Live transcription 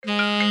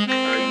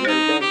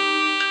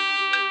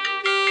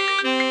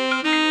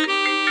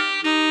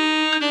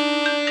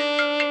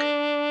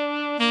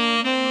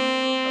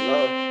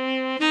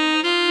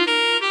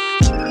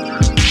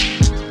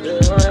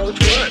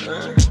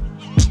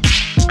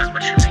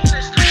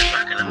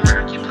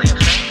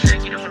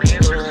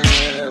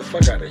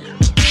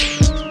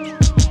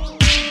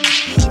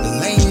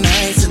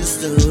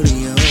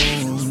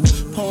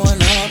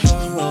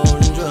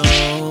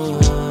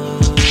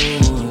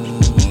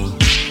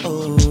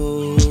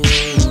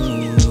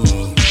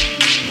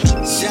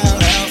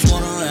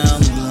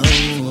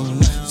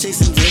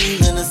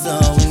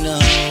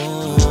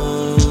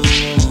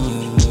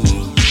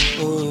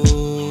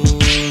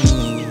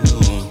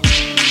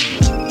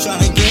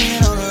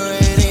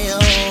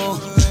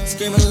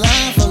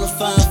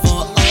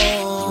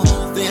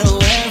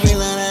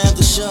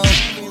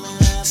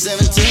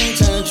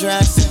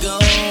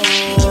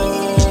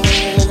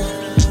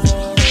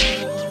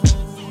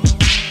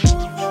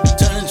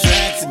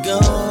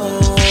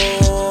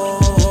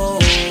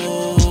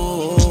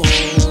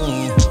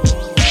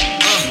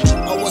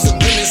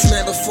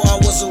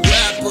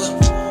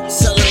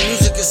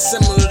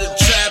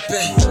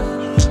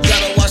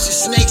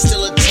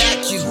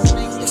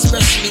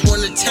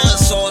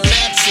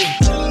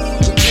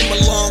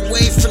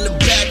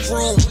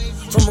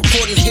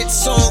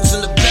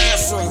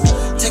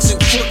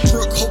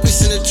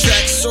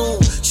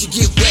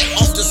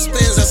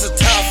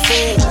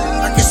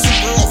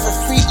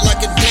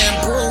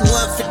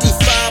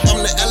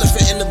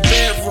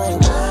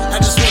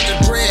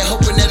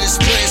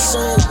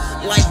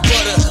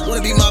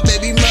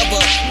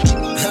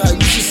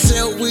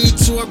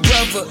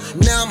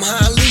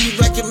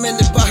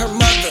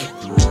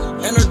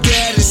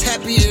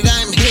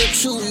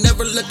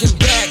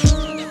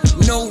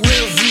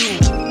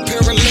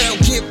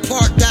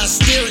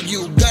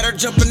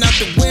jumping out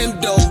the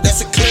window,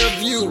 that's a clear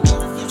view.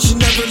 She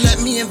never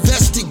let me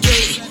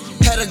investigate.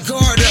 Had a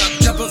guard up,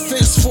 jump a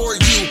fence for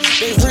you.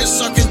 They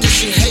rinse our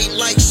condition, hate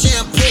like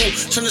shampoo.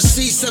 Tryna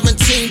see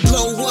 17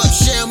 blow up,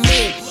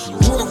 shampoo.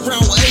 Grew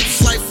around with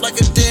apes, life like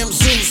a damn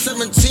zoo.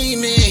 17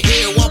 in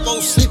here, Wapo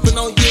sleeping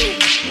on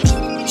you.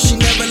 She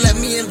never let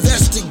me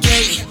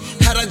investigate.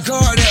 Had a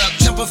guard up,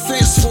 jump a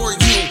fence for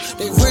you.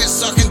 They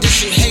rinse our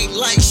condition, hate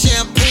like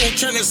shampoo.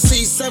 Tryna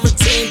see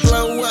 17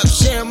 blow up,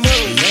 shampoo.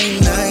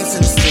 Late nights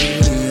in the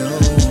studio,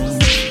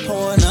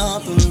 pouring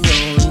up and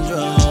rolling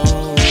draw.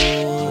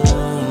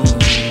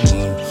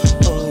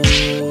 Oh,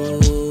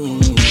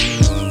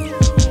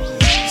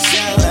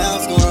 shout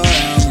outs going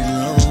around the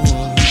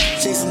globe,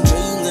 chasing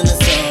dreams and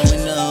that's all we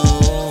know.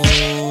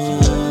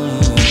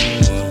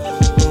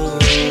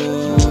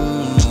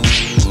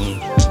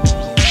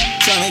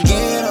 Trying to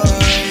get on the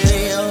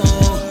radio,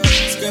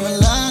 screaming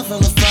live from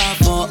the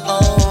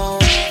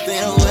 540. They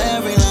know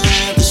every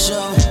line at the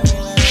show.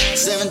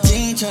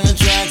 17 turning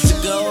tracks to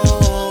go.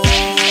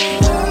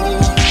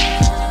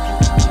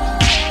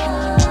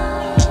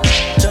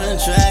 Turning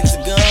tracks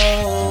to go.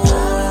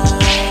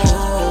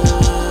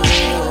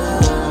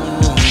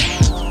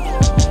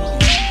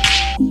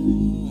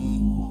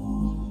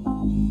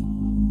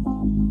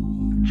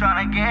 Trying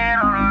to get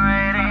on the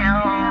radio.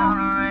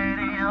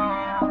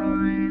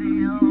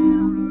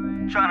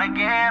 Trying to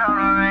get on